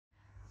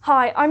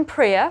Hi, I'm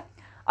Priya.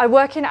 I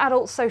work in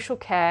adult social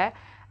care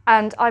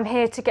and I'm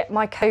here to get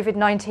my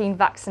COVID-19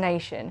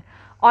 vaccination.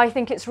 I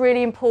think it's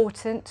really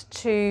important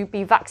to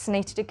be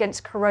vaccinated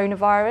against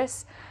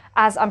coronavirus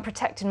as I'm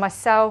protecting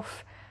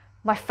myself,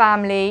 my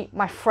family,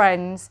 my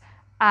friends,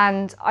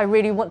 and I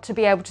really want to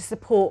be able to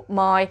support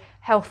my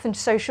health and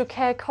social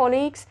care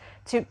colleagues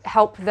to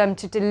help them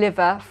to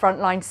deliver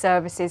frontline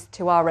services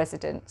to our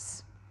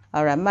residents.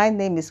 All right, my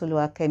name is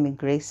Oluwakemi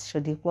Grace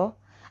Shodipo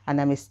and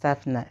I'm a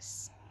staff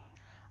nurse.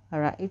 All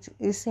right,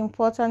 it's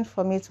important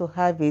for me to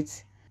have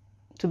it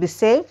to be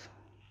safe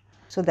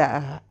so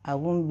that I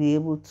won't be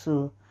able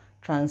to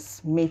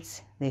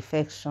transmit the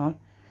infection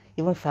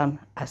even if I'm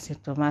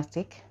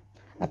asymptomatic.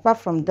 Apart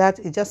from that,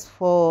 it's just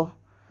for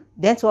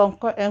then to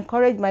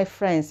encourage my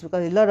friends,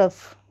 because a lot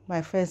of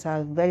my friends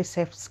are very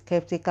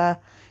skeptical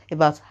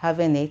about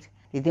having it.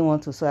 They didn't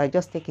want to, so I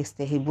just take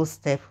a bold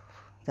step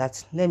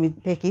that let me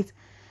take it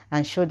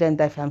and show them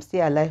that if I'm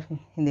still alive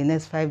in the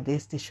next 5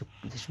 days, they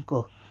should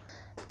go.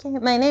 Okay,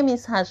 my name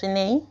is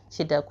Hajine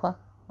Chidakwa.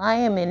 I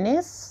am a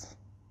nurse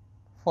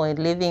for a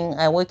living.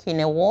 I work in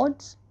a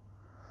ward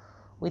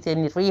with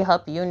a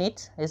rehab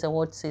unit as a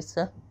ward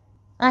sister.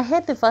 I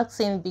had the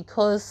vaccine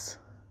because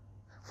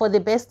for the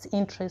best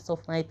interest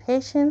of my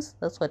patients,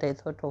 that's what I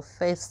thought of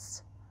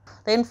first.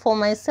 Then for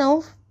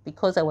myself,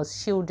 because I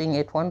was shielding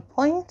at one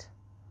point,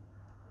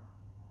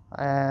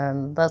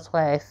 that's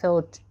why I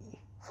felt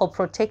for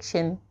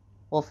protection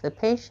of the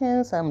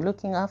patients I'm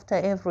looking after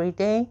every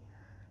day,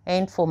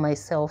 and for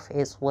myself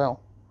as well.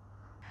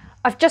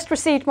 I've just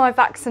received my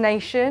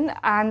vaccination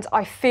and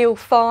I feel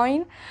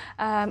fine.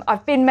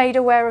 I've been made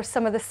aware of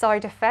some of the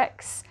side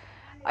effects.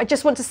 I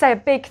just want to say a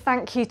big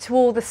thank you to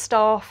all the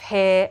staff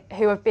here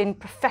who have been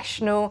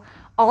professional,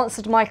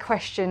 answered my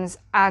questions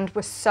and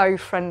were so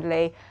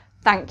friendly.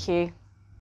 Thank you.